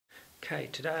Okay,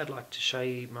 today I'd like to show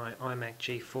you my iMac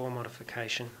G4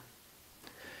 modification.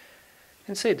 You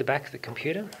can see at the back of the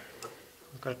computer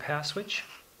I've got a power switch.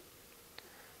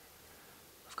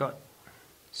 I've got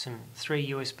some 3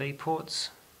 USB ports,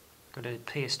 got a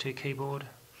PS2 keyboard,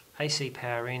 AC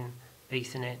power in,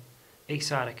 Ethernet,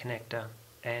 eSATA connector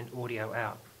and audio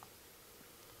out.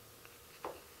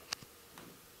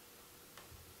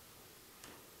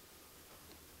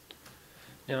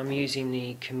 Now I'm using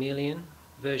the Chameleon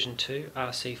version 2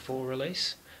 RC4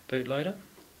 release bootloader,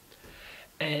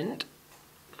 and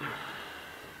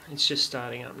it's just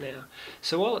starting up now.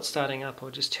 So while it's starting up, I'll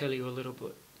just tell you a little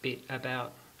bit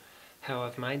about how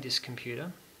I've made this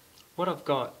computer. What I've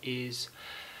got is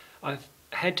I've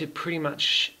had to pretty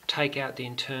much take out the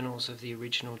internals of the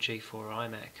original G4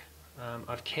 iMac.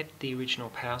 I've kept the original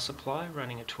power supply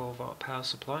running a 12 volt power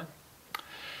supply,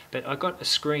 but I got a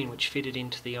screen which fitted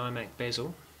into the iMac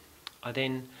bezel. I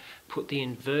then put the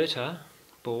inverter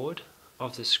board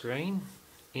of the screen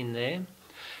in there,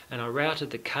 and I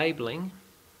routed the cabling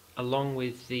along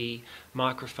with the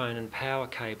microphone and power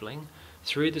cabling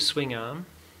through the swing arm,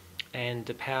 and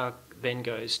the power then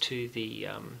goes to the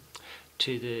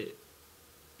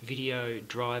video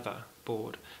driver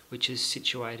board, which is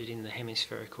situated in the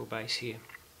hemispherical base here.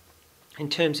 In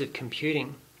terms of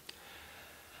computing,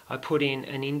 I put in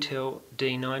an Intel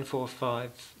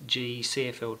D945G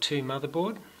CFL2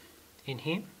 motherboard in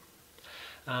here.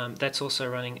 That's also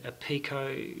running a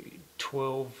Pico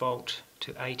 12 volt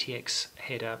to ATX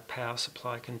header power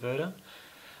supply converter.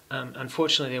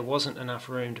 Unfortunately, there wasn't enough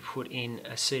room to put in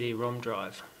a CD-ROM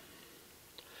drive.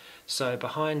 So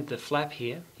behind the flap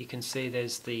here, you can see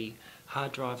there's the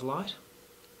hard drive light,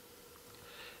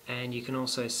 and you can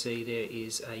also see there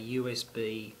is a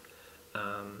USB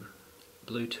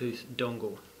Bluetooth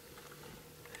dongle.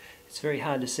 It's very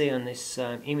hard to see on this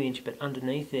image, but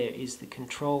underneath there is the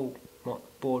control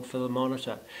board for the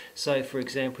monitor. So for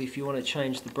example, if you want to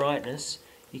change the brightness,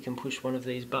 you can push one of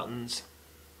these buttons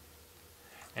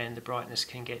and the brightness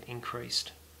can get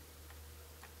increased.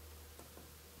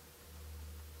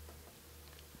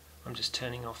 I'm just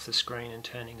turning off the screen and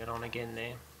turning it on again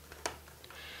there.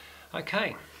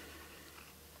 Okay,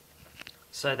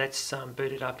 so that's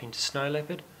booted up into Snow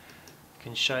Leopard. I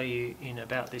can show you in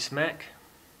about this Mac.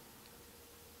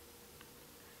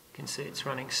 You can see it's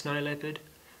running Snow Leopard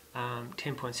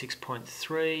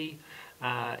 10.6.3.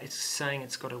 It's saying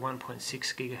it's got a 1.6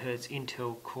 GHz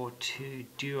Intel Core 2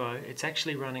 Duo. It's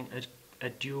actually running a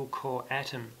dual core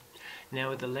Atom.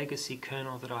 Now with the legacy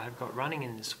kernel that I have got running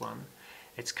in this one,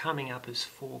 it's coming up as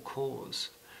 4 cores,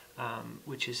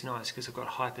 which is nice because I've got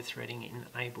hyperthreading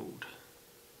enabled.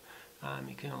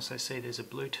 You can also see there's a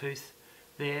Bluetooth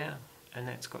there, and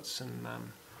that's got some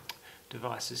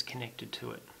devices connected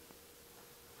to it.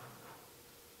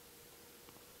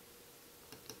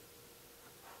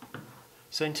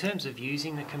 So in terms of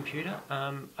using the computer,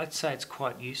 I'd say it's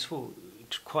quite useful,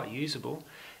 it's quite usable.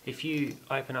 If you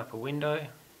open up a window,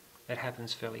 it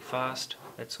happens fairly fast.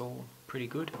 That's all pretty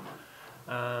good.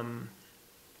 I've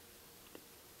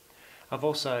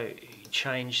also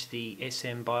changed the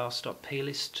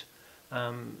sm-bios.plist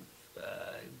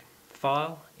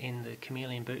file in the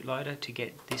Chameleon bootloader to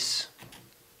get this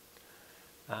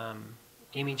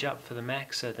image up for the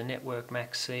Mac, so the network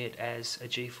Macs see it as a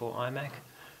G4 iMac,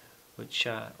 which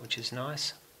is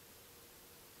nice.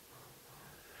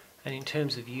 And in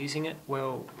terms of using it,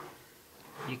 well,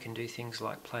 you can do things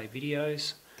like play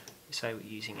videos. Say we're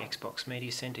using Xbox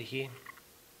Media Center here.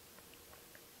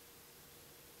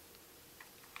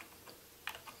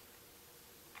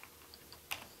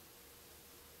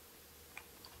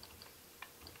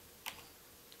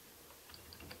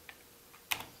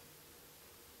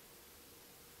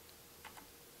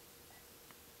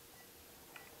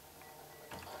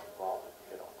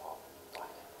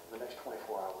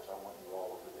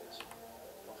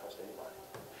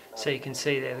 So you can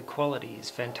see there the quality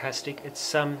is fantastic.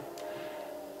 It's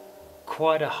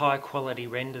quite a high quality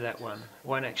render, that one. It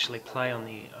won't actually play on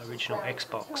the original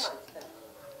Xbox.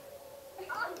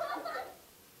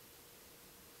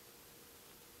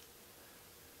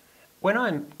 When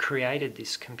I created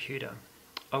this computer,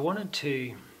 I wanted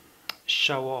to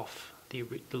show off the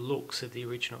looks of the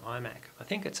original iMac. I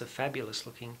think it's a fabulous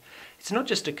looking, it's not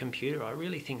just a computer, I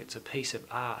really think it's a piece of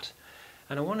art.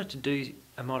 And I wanted to do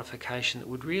a modification that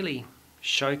would really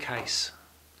showcase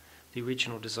the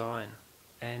original design.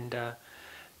 And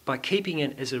by keeping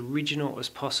it as original as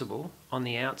possible on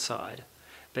the outside,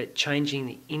 but changing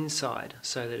the inside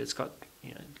so that it's got,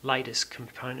 you know, latest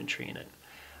componentry in it,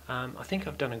 I think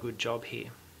I've done a good job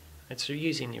here. It's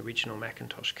using the original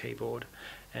Macintosh keyboard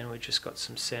and we've just got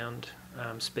some sound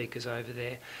speakers over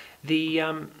there.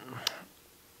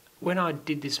 When I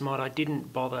did this mod, I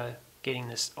didn't bother getting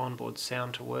this onboard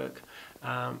sound to work.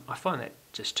 I find that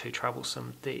just too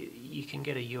troublesome. You can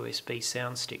get a USB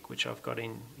sound stick, which I've got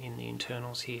in the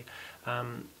internals here,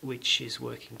 which is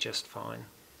working just fine.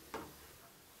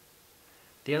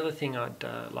 The other thing I'd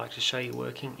like to show you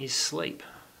working is sleep.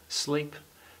 Sleep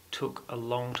took a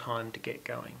long time to get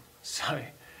going. So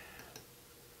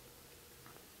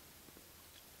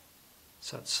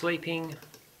it's sleeping,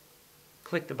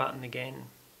 click the button again,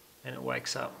 and it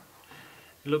wakes up.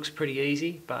 It looks pretty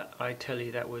easy, but I tell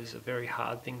you that was a very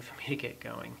hard thing for me to get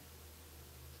going.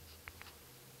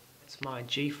 It's my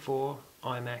G4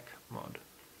 iMac mod.